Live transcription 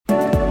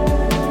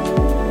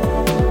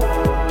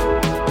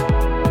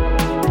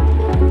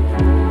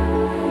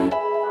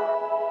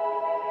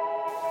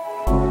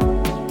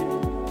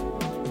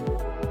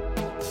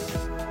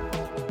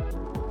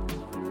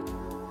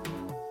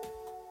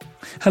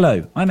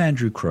Hello, I'm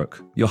Andrew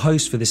Crook, your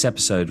host for this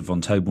episode of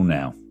Vontobel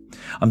Now.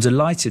 I'm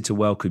delighted to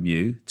welcome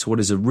you to what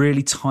is a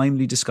really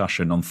timely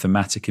discussion on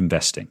thematic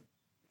investing.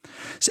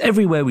 So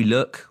everywhere we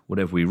look,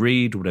 whatever we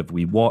read, whatever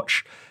we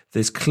watch,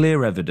 there's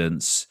clear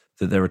evidence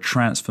that there are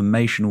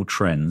transformational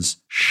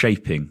trends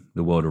shaping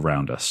the world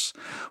around us.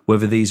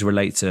 Whether these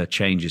relate to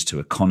changes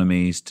to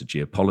economies, to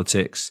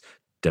geopolitics,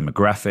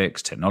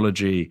 demographics,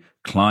 technology,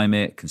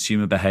 climate,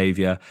 consumer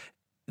behavior,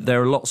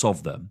 there are lots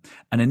of them.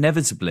 And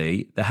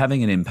inevitably, they're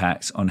having an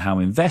impact on how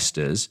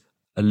investors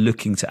are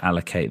looking to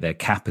allocate their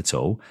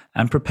capital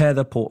and prepare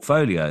their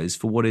portfolios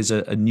for what is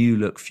a new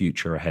look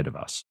future ahead of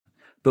us.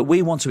 But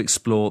we want to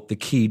explore the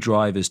key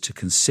drivers to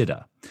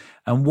consider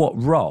and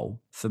what role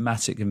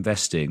thematic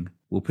investing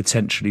will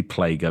potentially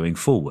play going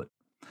forward.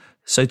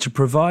 So to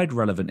provide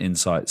relevant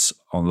insights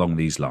along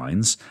these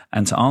lines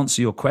and to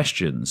answer your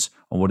questions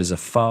on what is a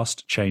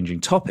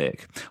fast-changing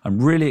topic,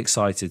 I'm really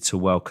excited to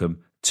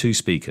welcome two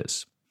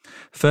speakers.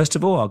 First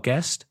of all, our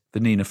guest,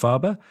 Vanina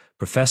Farber,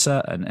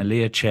 Professor and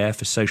Alia Chair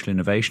for Social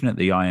Innovation at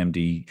the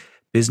IMD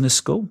Business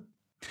School.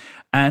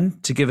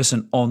 And to give us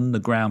an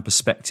on-the-ground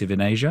perspective in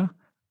Asia,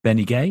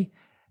 Benny Gay,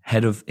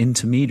 Head of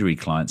Intermediary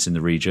Clients in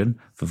the region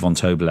for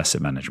Vontobel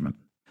Asset Management.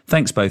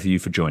 Thanks both of you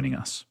for joining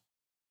us.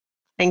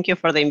 Thank you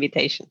for the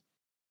invitation.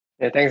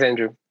 Yeah, thanks,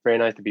 Andrew. Very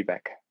nice to be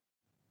back.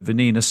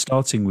 Vanina,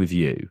 starting with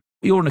you.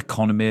 You're an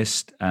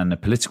economist and a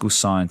political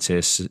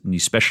scientist, and you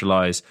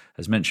specialize,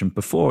 as mentioned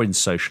before, in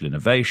social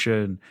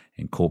innovation,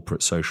 in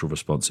corporate social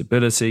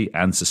responsibility,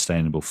 and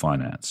sustainable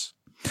finance.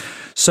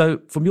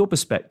 So, from your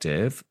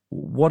perspective,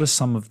 what are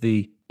some of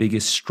the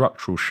biggest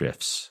structural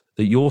shifts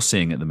that you're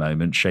seeing at the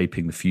moment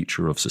shaping the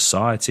future of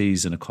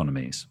societies and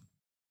economies?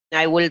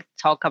 I will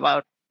talk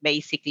about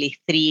basically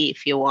three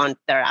if you want.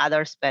 There are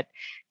others, but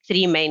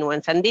three main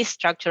ones. And these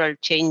structural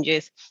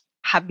changes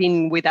have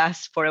been with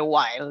us for a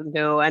while,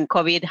 and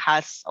COVID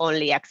has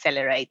only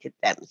accelerated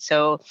them.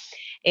 So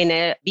in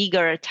a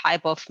bigger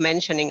type of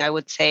mentioning, I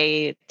would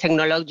say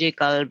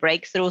technological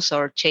breakthroughs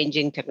or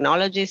changing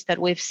technologies that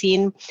we've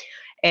seen,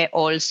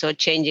 also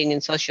changing in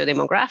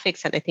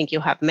socio-demographics, and I think you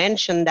have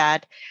mentioned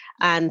that.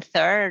 And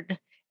third,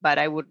 but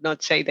I would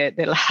not say that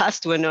the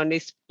last one on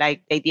is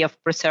like the idea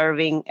of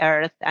preserving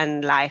Earth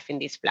and life in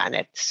this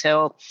planet.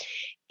 So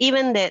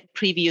even the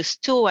previous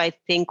two, I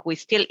think we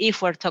still,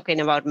 if we're talking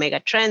about mega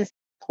trends,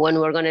 when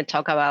we're going to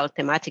talk about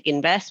thematic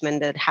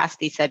investment that has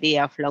this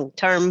idea of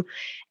long-term,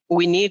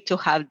 we need to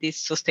have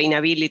this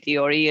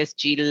sustainability or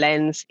ESG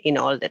lens in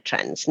all the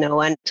trends.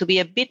 And to be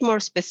a bit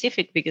more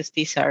specific, because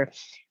these are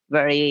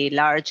very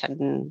large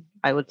and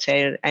I would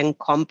say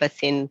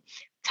encompassing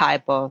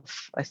type of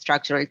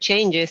structural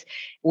changes,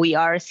 we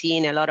are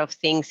seeing a lot of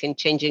things in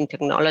changing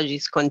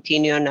technologies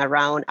continuing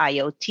around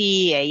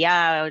IoT,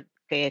 AI,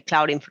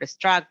 cloud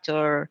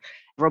infrastructure,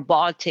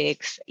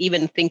 robotics,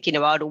 even thinking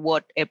about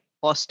what a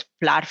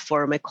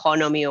post-platform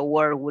economy or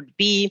world would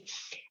be.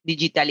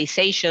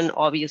 Digitalization,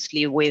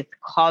 obviously, with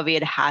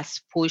COVID has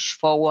pushed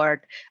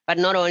forward, but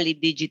not only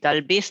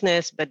digital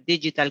business, but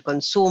digital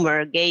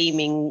consumer,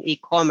 gaming,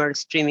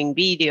 e-commerce, streaming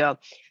video,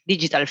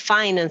 digital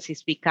finance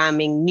is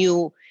becoming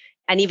new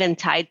and even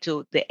tied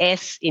to the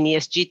S in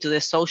ESG, to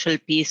the social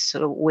piece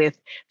with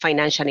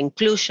financial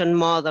inclusion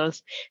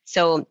models.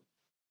 So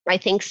I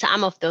think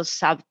some of those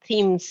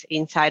sub-themes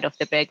inside of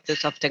the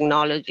breakthroughs of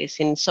technologies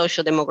in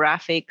social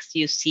demographics,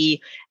 you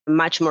see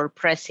much more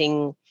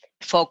pressing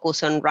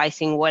focus on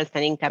rising wealth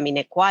and income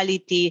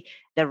inequality,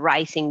 the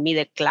rising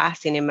middle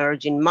class in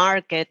emerging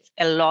markets,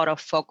 a lot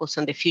of focus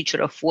on the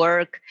future of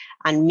work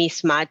and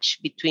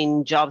mismatch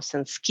between jobs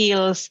and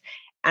skills,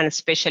 and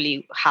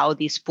especially how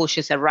this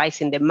pushes a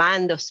rise in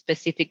demand of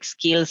specific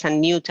skills and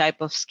new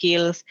type of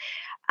skills.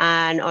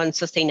 And on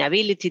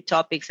sustainability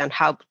topics and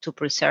how to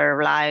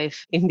preserve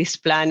life in this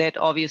planet,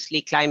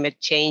 obviously climate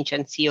change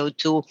and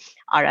CO2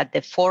 are at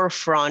the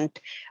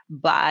forefront,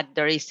 but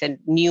there is a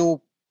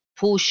new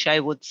push, I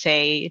would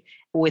say,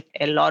 with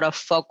a lot of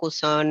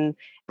focus on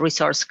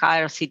resource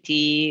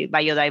scarcity,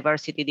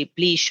 biodiversity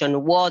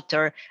depletion,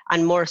 water,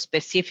 and more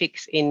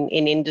specifics in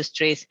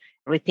industries,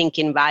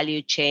 rethinking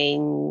value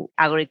chain,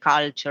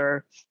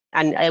 agriculture.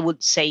 And I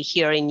would say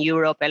here in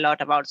Europe, a lot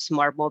about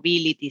smart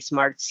mobility,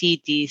 smart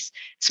cities,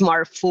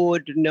 smart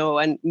food,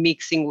 and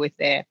mixing with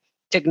the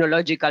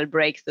technological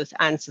breakthroughs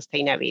and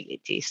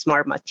sustainability,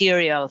 smart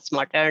materials,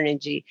 smart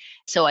energy.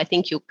 So I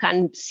think you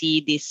can see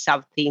these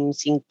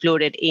sub-themes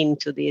included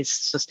into this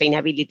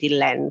sustainability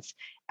lens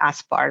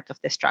as part of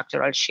the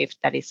structural shift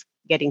that is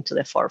getting to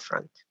the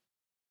forefront.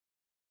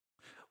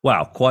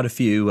 Wow, quite a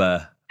few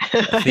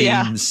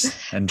themes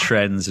and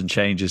trends and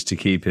changes to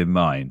keep in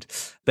mind.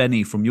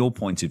 Benny, from your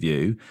point of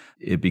view,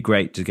 it'd be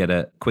great to get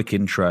a quick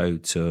intro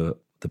to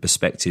the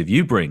perspective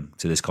you bring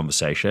to this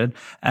conversation,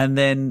 and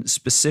then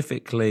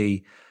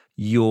specifically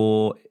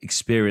your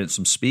experience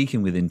from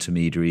speaking with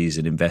intermediaries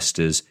and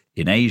investors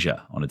in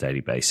Asia on a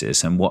daily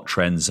basis, and what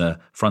trends are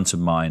front of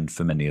mind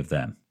for many of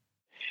them.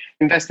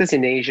 Investors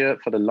in Asia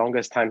for the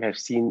longest time have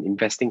seen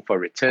investing for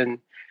return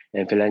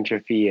and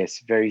philanthropy as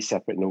very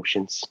separate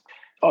notions.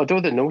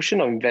 Although the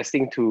notion of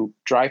investing to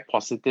drive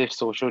positive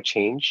social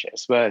change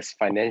as well as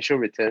financial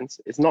returns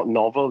is not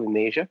novel in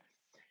Asia,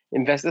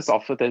 investors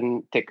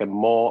often take a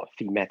more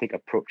thematic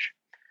approach.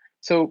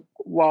 So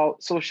while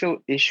social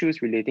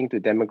issues relating to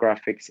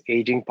demographics,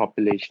 aging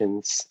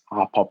populations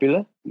are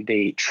popular,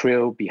 they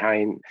trail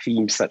behind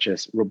themes such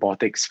as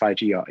robotics,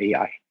 5G, or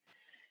AI.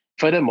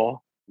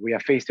 Furthermore, we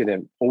are faced with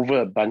an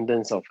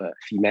overabundance of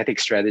thematic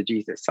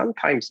strategies that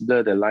sometimes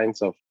blur the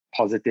lines of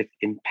positive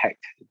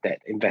impact that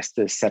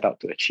investors set out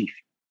to achieve.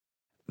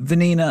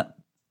 Vanina,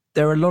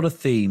 there are a lot of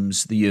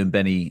themes that you and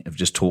Benny have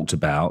just talked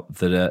about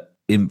that are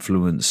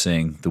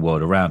influencing the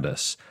world around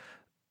us.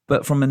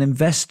 But from an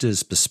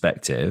investor's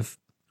perspective,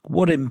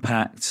 what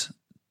impact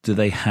do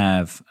they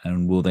have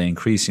and will they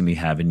increasingly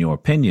have, in your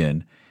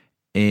opinion,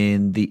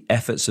 in the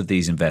efforts of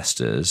these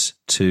investors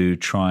to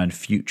try and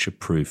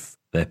future-proof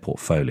their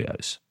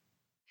portfolios?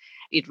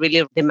 It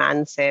really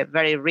demands a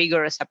very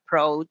rigorous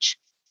approach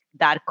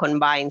that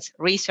combines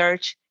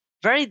research,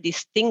 very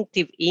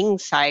distinctive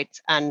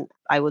insights, and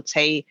I would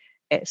say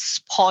a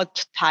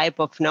spot type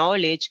of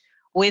knowledge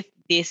with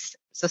this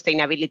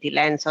sustainability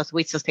lens or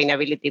with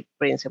sustainability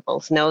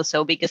principles. No,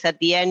 so because at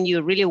the end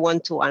you really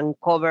want to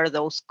uncover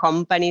those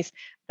companies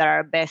that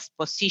are best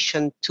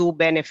positioned to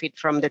benefit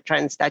from the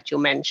trends that you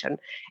mentioned.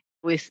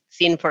 We've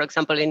seen, for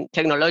example, in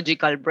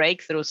technological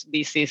breakthroughs,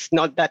 this is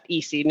not that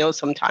easy.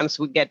 Sometimes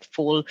we get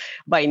fooled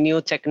by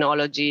new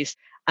technologies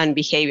and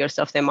behaviors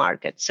of the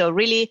market. So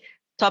really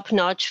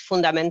top-notch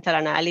fundamental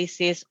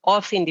analysis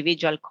of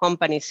individual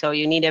companies. So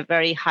you need a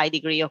very high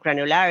degree of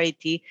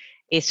granularity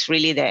is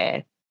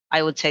really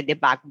I would say, the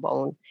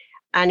backbone.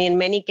 And in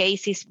many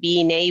cases,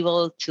 being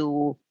able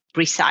to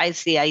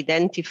precisely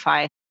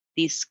identify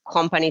these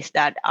companies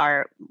that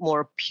are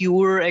more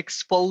pure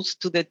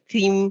exposed to the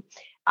theme,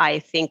 I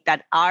think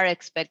that are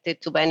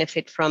expected to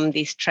benefit from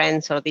these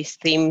trends or these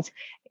themes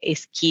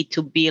is key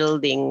to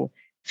building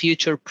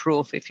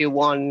future-proof, if you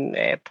want,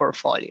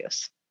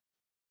 portfolios.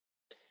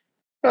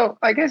 Well,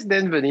 I guess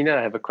then, Vanina,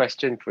 I have a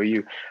question for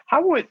you.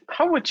 How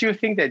would you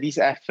think that these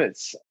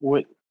efforts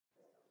would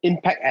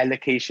impact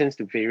allocations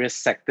to various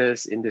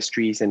sectors,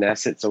 industries, and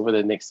assets over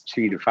the next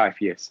 3 to 5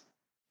 years?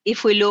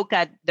 If we look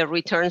at the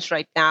returns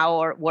right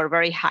now, we're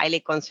very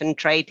highly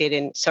concentrated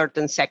in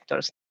certain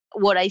sectors.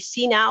 What I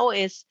see now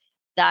is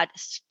that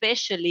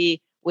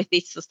especially with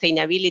this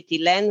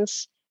sustainability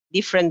lens,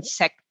 different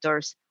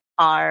sectors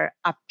are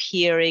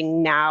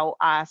appearing now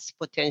as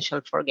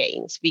potential for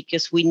gains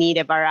because we need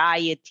a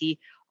variety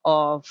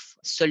of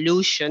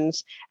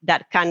solutions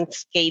that can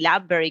scale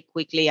up very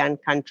quickly and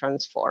can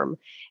transform.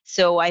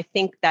 So I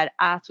think that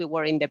as we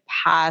were in the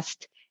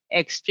past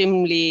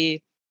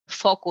extremely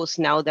focused,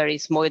 now there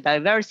is more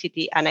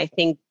diversity. And I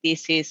think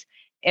this is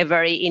a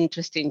very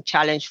interesting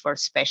challenge for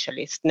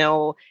specialists.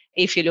 Now,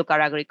 if you look at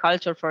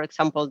agriculture, for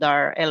example, there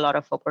are a lot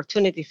of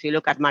opportunities. If you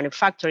look at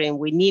manufacturing,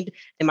 we need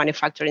the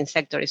manufacturing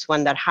sector is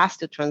one that has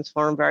to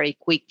transform very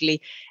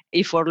quickly.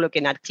 If we're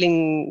looking at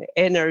clean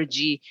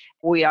energy,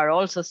 we are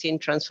also seeing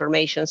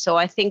transformation. So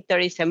I think there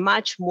is a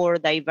much more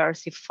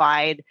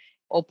diversified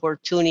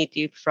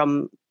opportunity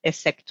from a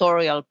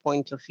sectorial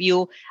point of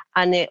view.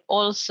 And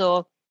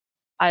also,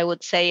 I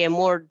would say, a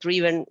more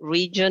driven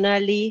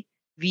regionally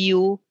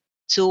view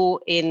too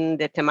in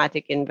the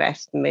thematic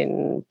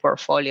investment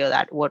portfolio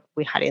that what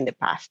we had in the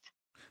past.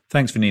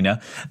 Thanks,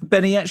 Vanina.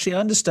 Benny, actually, I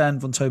understand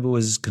Vontobel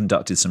has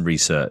conducted some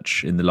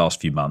research in the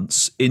last few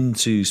months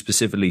into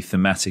specifically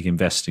thematic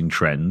investing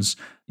trends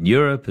in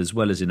Europe as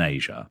well as in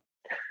Asia.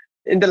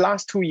 In the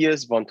last 2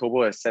 years,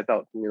 Vontobel has set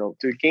out,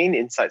 to gain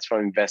insights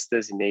from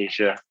investors in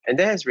Asia, and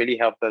that has really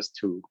helped us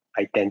to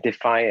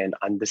identify and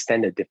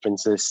understand the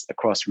differences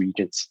across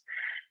regions.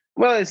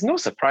 Well, it's no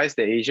surprise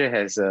that Asia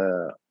has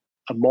a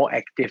more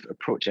active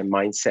approach and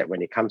mindset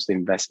when it comes to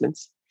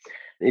investments.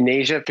 In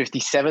Asia,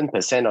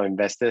 57% of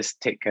investors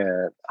take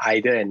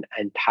either an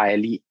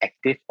entirely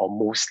active or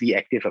mostly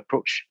active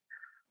approach.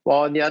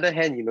 While on the other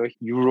hand,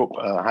 Europe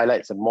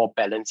highlights a more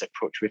balanced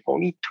approach with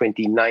only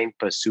 29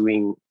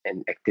 pursuing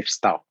an active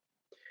style.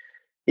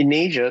 In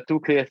Asia, two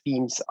clear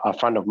themes are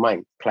front of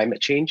mind: climate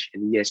change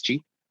and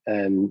ESG.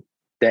 And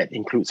that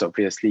includes,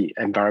 obviously,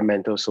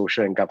 environmental,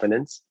 social, and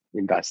governance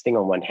investing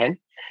on one hand,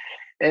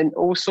 and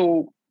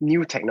also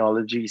new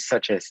technologies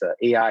such as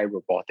AI,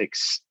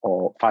 robotics,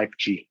 or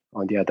 5G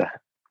on the other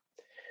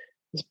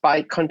hand.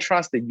 By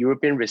contrast, the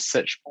European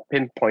research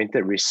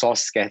pinpointed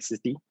resource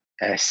scarcity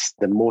as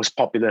the most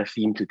popular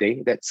theme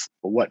today. That's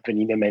what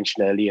Vanina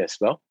mentioned earlier as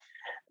well.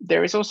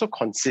 There is also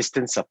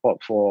consistent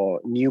support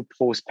for new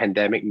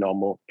post-pandemic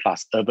normal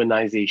plus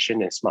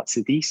urbanization and smart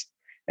cities,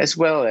 as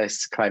well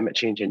as climate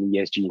change and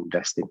ESG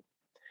investing.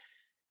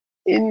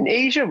 In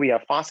Asia, we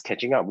are fast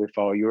catching up with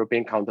our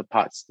European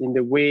counterparts in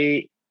the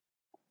way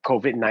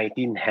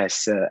COVID-19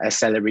 has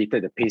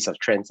accelerated the pace of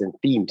trends and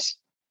themes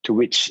to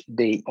which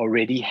they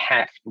already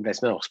have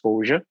investment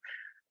exposure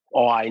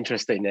or are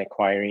interested in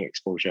acquiring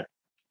exposure.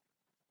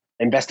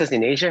 Investors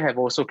in Asia have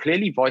also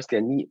clearly voiced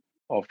their need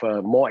of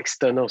more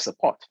external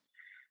support.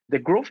 the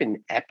growth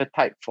in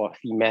appetite for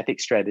thematic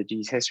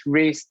strategies has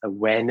raised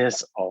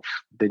awareness of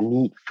the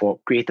need for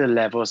greater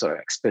levels of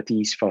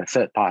expertise from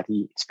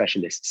third-party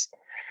specialists.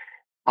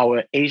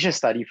 Our Asia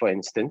study, for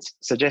instance,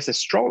 suggests a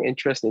strong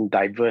interest in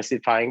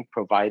diversifying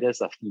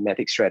providers of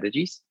thematic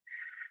strategies,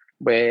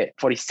 where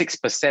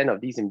 46%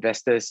 of these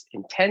investors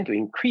intend to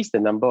increase the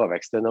number of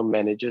external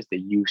managers they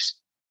use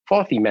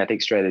for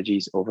thematic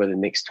strategies over the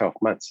next 12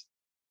 months.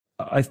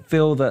 I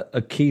feel that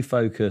a key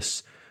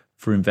focus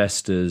for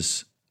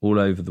investors all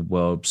over the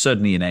world,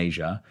 certainly in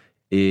Asia,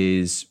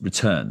 is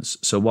returns.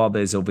 So while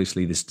there's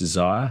obviously this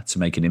desire to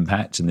make an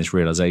impact and this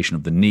realization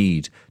of the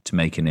need to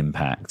make an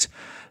impact,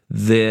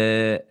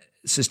 the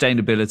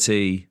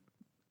sustainability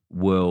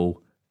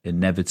will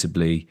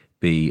inevitably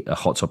be a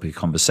hot topic of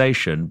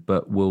conversation,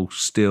 but will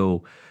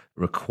still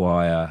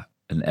require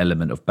an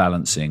element of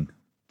balancing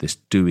this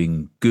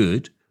doing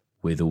good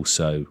with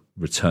also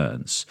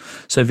returns.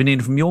 So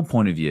Vanina, from your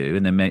point of view,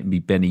 and then maybe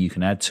Benny, you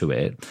can add to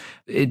it,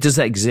 does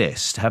that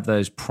exist? Have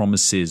those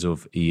promises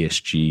of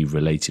ESG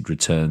related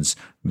returns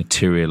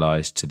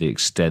materialized to the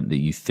extent that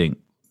you think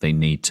they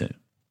need to?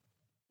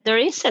 There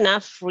is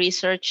enough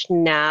research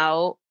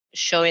now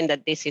showing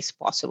that this is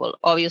possible.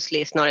 Obviously,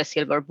 it's not a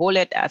silver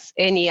bullet as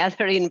any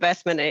other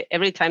investment.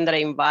 Every time that I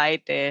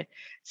invite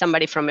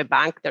somebody from a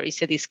bank, there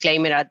is a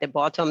disclaimer at the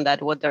bottom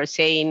that what they're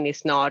saying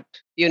is not,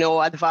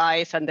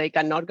 advice, and they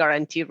cannot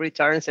guarantee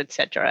returns,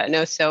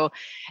 etc. So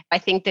I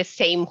think the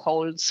same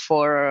holds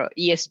for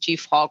ESG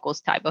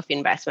focused type of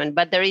investment.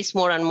 But there is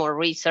more and more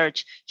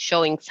research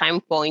showing sign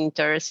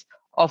pointers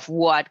of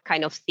what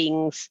kind of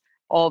things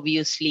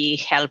obviously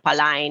help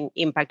align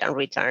impact and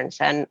returns.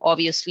 And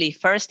obviously,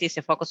 first is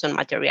a focus on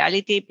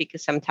materiality,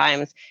 because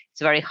sometimes it's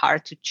very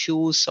hard to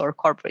choose, or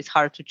corporates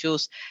hard to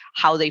choose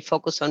how they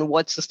focus on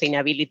what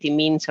sustainability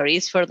means or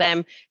is for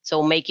them.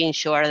 So making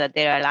sure that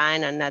they're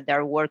aligned and that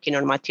they're working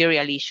on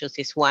material issues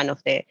is one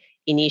of the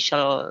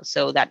initial,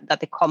 so that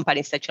the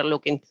companies that you're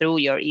looking through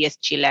your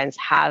ESG lens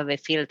have a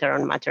filter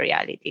on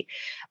materiality.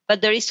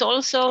 But there is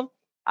also,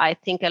 I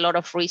think, a lot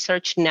of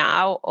research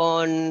now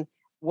on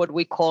what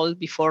we called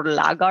before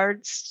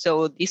laggards.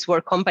 So these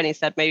were companies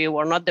that maybe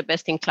were not the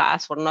best in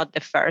class, were not the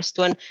first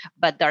one,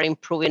 but they're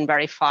improving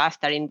very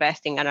fast, are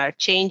investing and are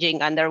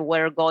changing, and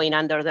they're going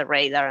under the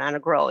radar and are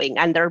growing,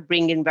 and they're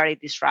bringing very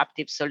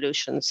disruptive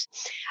solutions.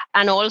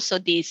 And also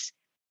these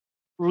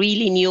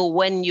really new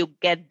when you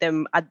get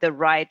them at the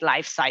right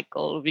life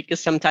cycle,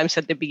 because sometimes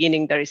at the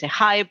beginning there is a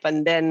hype,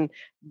 and then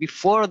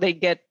before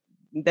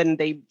then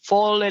they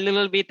fall a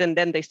little bit, and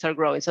then they start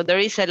growing. So there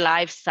is a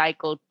life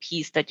cycle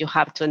piece that you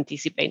have to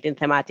anticipate in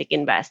thematic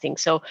investing.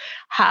 So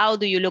how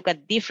do you look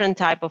at different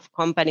type of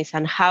companies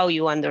and how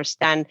you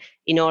understand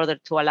in order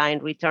to align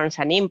returns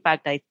and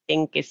impact, I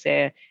think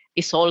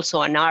is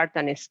also an art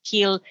and a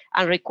skill,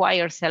 and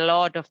requires a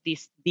lot of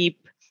this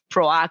deep,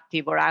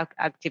 proactive or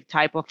active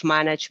type of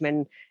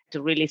management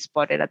to really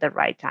spot it at the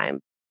right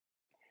time.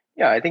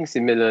 Yeah, I think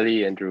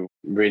similarly, Andrew,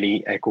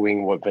 really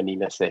echoing what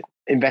Vanina said.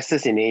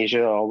 Investors in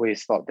Asia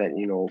always thought that,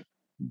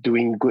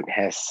 doing good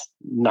has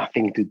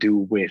nothing to do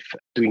with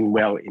doing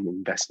well in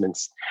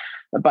investments.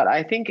 But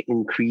I think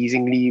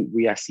increasingly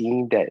we are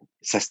seeing that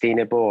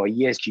sustainable or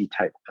ESG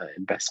type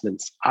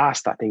investments are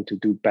starting to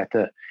do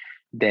better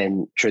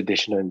than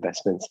traditional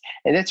investments.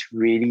 And that's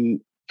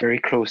really very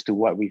close to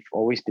what we've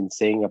always been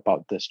saying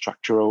about the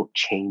structural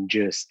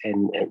changes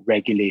and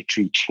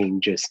regulatory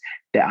changes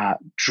that are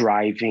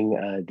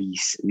driving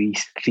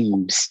these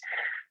themes.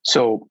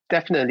 So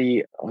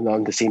definitely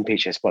on the same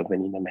page as what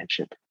Vanina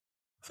mentioned.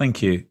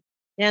 Thank you.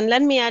 And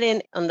let me add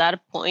in on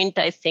that point,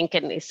 I think,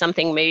 and it's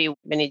something maybe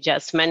Benny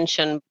just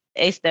mentioned,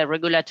 is the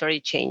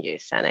regulatory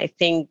changes. And I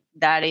think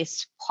that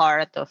is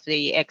part of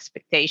the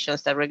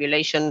expectations that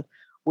regulation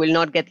will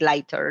not get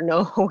lighter.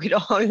 No,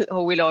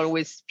 will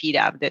always speed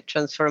up the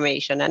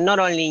transformation. And not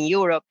only in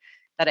Europe,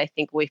 that I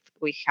think we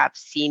have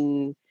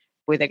seen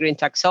with the green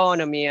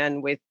taxonomy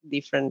and with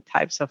different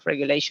types of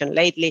regulation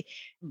lately,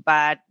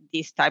 but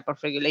this type of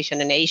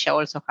regulation in Asia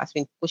also has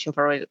been pushing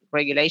for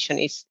regulation,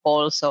 is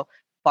also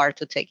part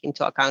to take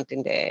into account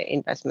in the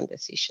investment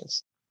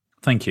decisions.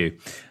 Thank you.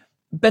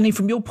 Benny,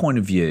 from your point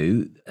of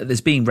view,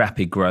 there's been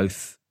rapid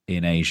growth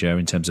in Asia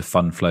in terms of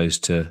fund flows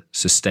to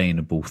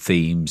sustainable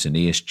themes and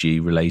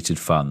ESG related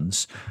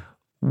funds.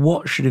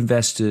 What should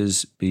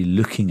investors be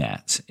looking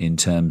at in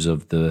terms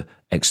of the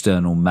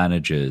external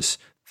managers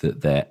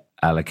that they're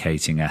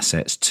allocating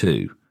assets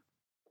to?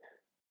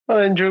 Well,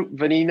 Andrew,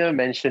 Vanina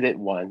mentioned it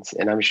once,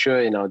 and I'm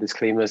sure in our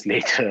disclaimers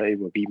later it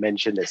will be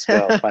mentioned as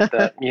well.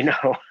 But,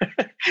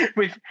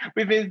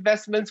 with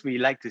investments, we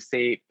like to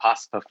say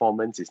past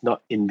performance is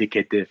not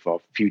indicative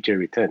of future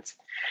returns.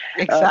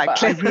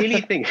 Exactly. But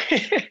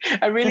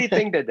I really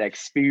think that the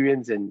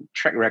experience and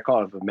track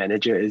record of a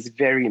manager is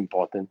very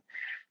important.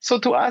 So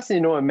to us,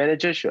 a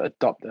manager should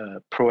adopt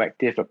a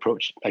proactive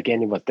approach.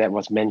 Again, that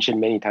was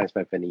mentioned many times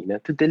by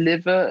Vanina, to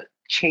deliver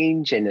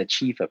change and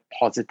achieve a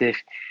positive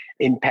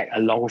impact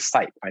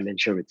alongside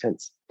financial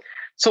returns.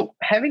 So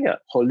having a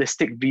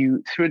holistic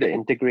view through the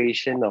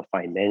integration of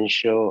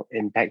financial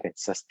impact and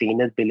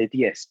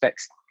sustainability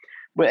aspects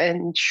will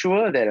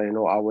ensure that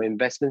our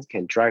investments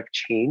can drive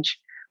change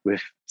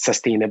with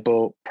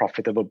sustainable,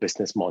 profitable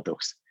business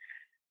models.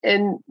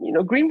 And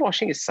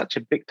greenwashing is such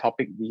a big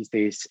topic these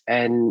days,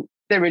 and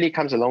that really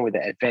comes along with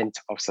the advent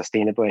of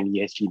sustainable and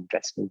ESG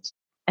investments.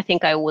 I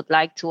think I would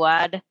like to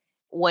add,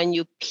 when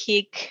you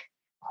pick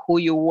who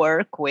you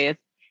work with,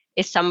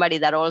 is somebody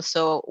that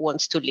also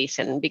wants to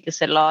listen,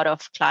 because a lot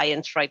of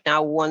clients right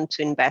now want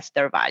to invest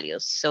their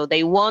values. So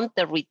they want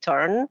the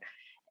return,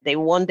 they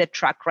want the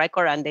track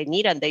record, and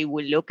they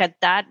will look at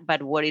that.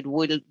 But what it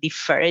will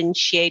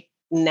differentiate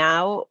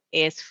now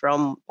is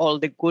from all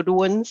the good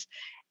ones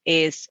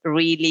is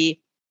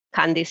really,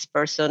 can this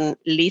person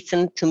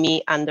listen to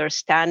me,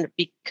 understand?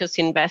 Because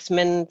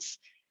investments,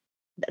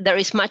 there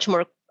is much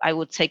more, I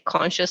would say,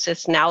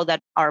 consciousness now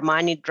that our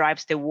money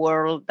drives the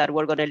world that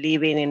we're going to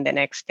live in the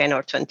next 10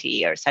 or 20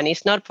 years. And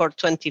it's not for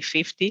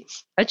 2050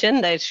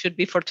 agenda, it should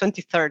be for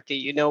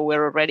 2030.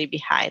 We're already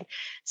behind.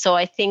 So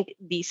I think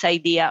this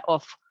idea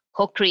of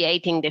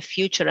co-creating the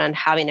future and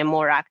having a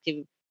more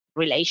active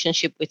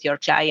relationship with your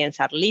clients,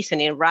 are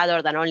listening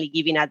rather than only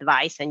giving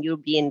advice and you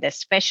being the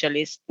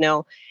specialist.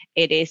 No,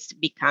 it is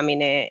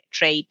becoming a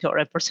trait or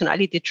a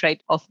personality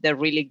trait of the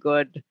really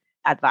good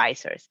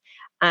advisors.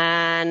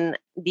 And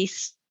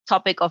this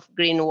topic of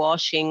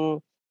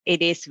greenwashing,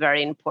 it is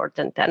very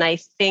important. And I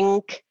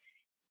think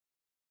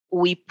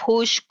we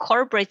push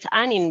corporates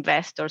and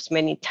investors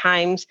many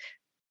times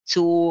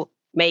to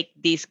make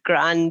these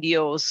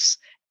grandiose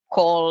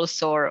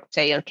calls or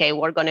say, okay,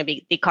 we're going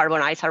to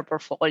decarbonize our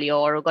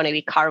portfolio, or we're going to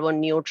be carbon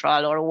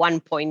neutral, or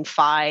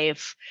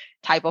 1.5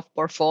 type of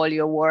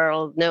portfolio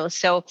world. No,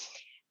 so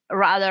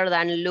rather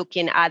than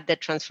looking at the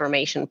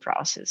transformation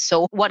process.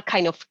 So what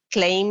kind of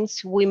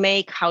claims we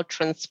make, how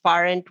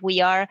transparent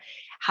we are,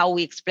 how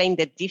we explain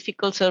the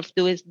difficulties of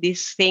doing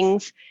these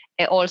things,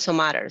 it also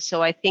matters.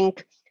 So I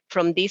think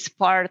from this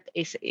part,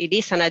 it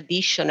is an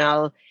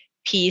additional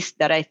piece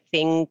that I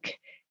think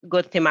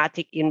good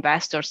thematic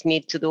investors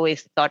need to do,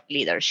 is thought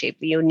leadership.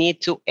 You need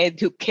to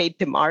educate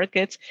the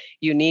markets.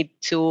 You need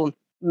to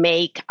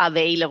make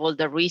available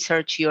the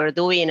research you're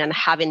doing and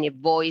having a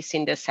voice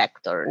in the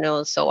sector.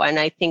 And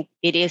I think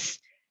it is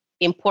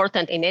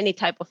important in any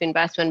type of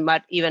investment,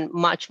 but even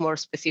much more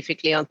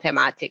specifically on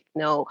thematic.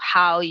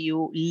 How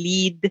you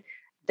lead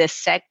the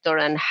sector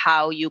and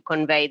how you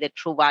convey the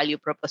true value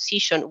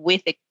proposition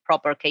with the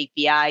proper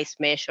KPIs,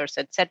 measures,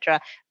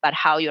 etc., but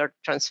how you're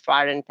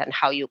transparent and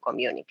how you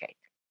communicate.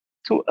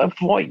 To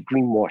avoid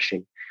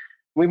greenwashing,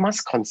 we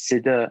must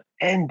consider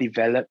and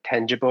develop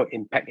tangible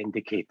impact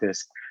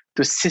indicators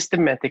to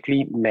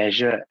systematically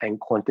measure and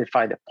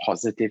quantify the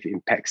positive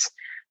impacts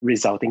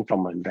resulting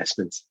from our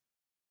investments.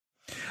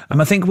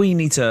 I think we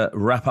need to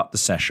wrap up the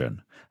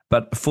session.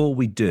 But before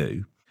we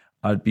do,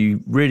 I'd be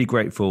really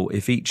grateful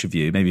if each of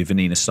you, maybe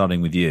Vanina,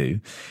 starting with you,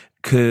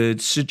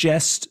 could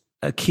suggest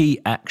a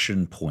key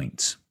action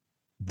point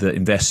that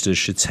investors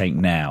should take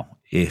now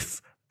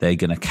if they're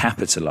going to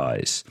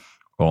capitalize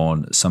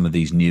on some of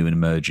these new and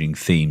emerging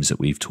themes that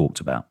we've talked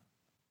about.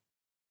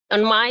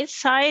 On my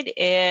side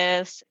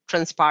is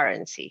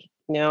transparency,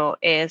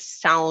 is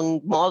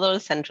sound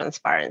models and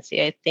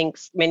transparency. I think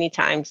many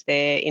times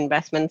the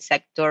investment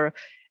sector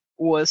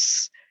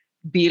was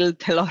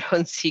built a lot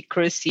on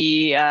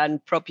secrecy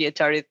and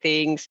proprietary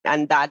things,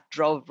 and that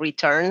drove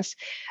returns.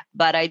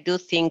 But I do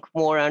think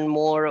more and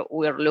more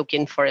we're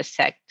looking for a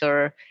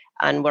sector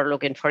and we're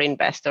looking for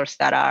investors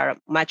that are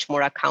much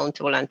more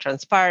accountable and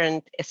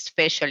transparent,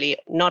 especially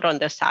not on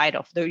the side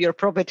of your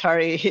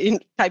proprietary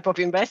type of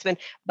investment,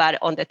 but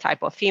on the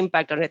type of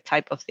impact, on the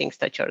type of things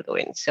that you're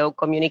doing. So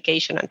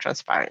communication and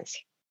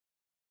transparency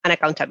and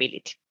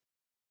accountability.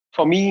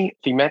 For me,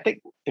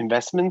 thematic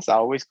investments are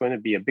always going to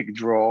be a big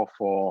draw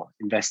for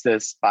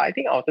investors. But I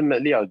think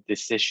ultimately our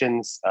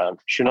decisions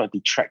should not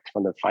detract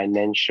from the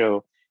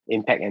financial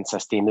impact and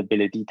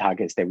sustainability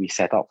targets that we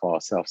set out for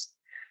ourselves.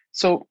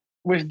 So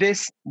with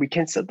this, we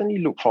can certainly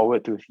look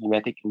forward to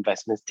thematic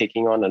investments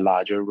taking on a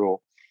larger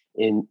role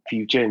in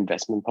future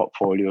investment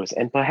portfolios.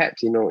 And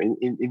perhaps,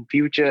 in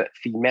future,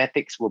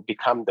 thematics will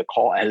become the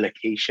core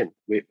allocation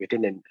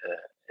within an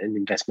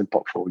investment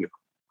portfolio.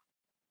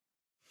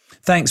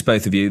 Thanks,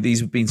 both of you. These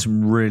have been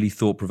some really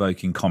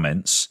thought-provoking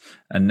comments.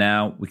 And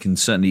now we can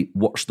certainly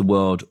watch the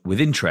world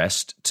with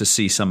interest to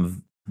see some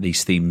of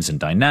these themes and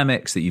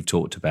dynamics that you've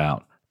talked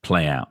about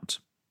play out.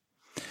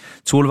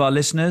 To all of our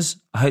listeners,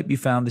 I hope you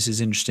found this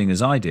as interesting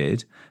as I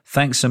did.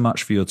 Thanks so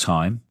much for your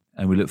time,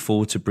 and we look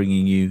forward to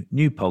bringing you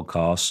new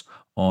podcasts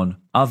on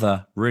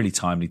other really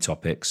timely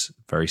topics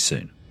very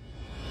soon.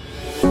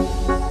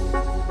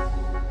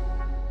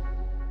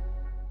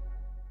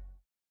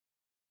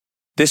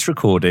 This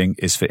recording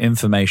is for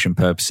information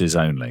purposes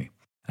only,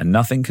 and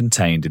nothing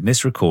contained in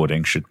this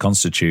recording should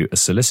constitute a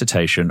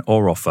solicitation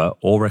or offer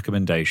or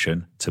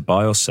recommendation to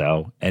buy or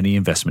sell any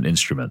investment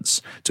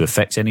instruments, to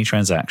effect any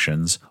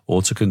transactions,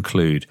 or to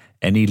conclude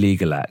any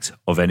legal act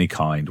of any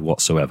kind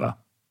whatsoever,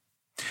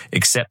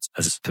 except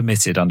as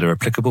permitted under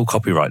applicable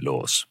copyright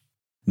laws.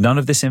 None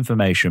of this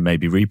information may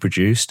be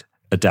reproduced,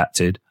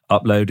 adapted,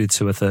 uploaded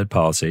to a third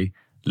party,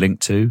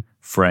 linked to,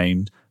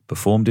 framed,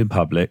 performed in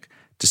public,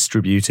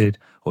 distributed,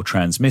 or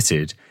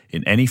transmitted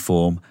in any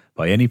form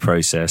by any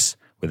process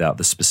without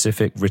the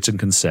specific written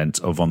consent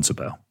of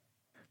Vontobel.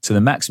 To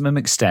the maximum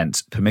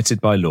extent permitted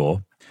by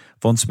law,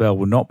 Vontobel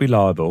will not be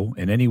liable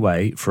in any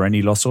way for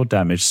any loss or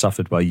damage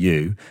suffered by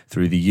you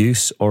through the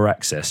use or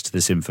access to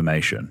this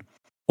information,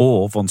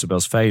 or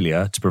Vontobel's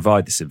failure to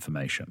provide this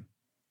information.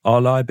 Our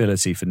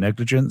liability for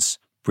negligence,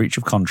 breach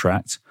of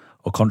contract,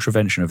 or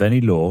contravention of any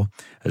law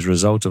as a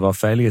result of our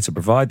failure to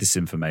provide this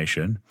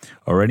information,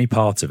 or any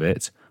part of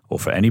it, or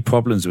for any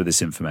problems with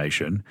this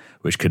information,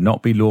 which could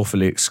not be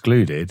lawfully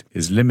excluded,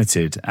 is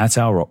limited at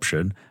our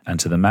option and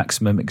to the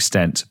maximum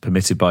extent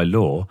permitted by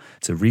law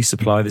to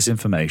resupply this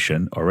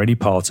information or any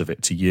part of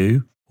it to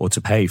you, or to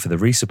pay for the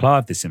resupply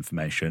of this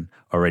information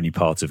or any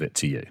part of it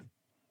to you.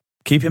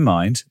 Keep in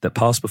mind that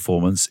past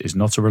performance is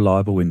not a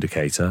reliable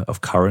indicator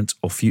of current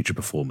or future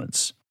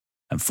performance,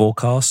 and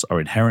forecasts are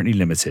inherently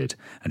limited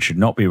and should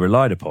not be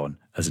relied upon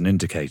as an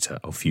indicator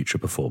of future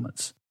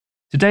performance.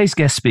 Today's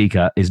guest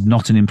speaker is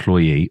not an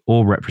employee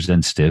or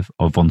representative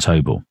of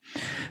Vontobel.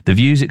 The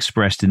views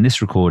expressed in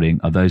this recording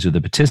are those of the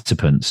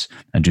participants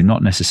and do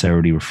not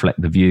necessarily reflect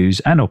the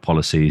views and/or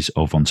policies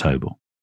of Vontobel.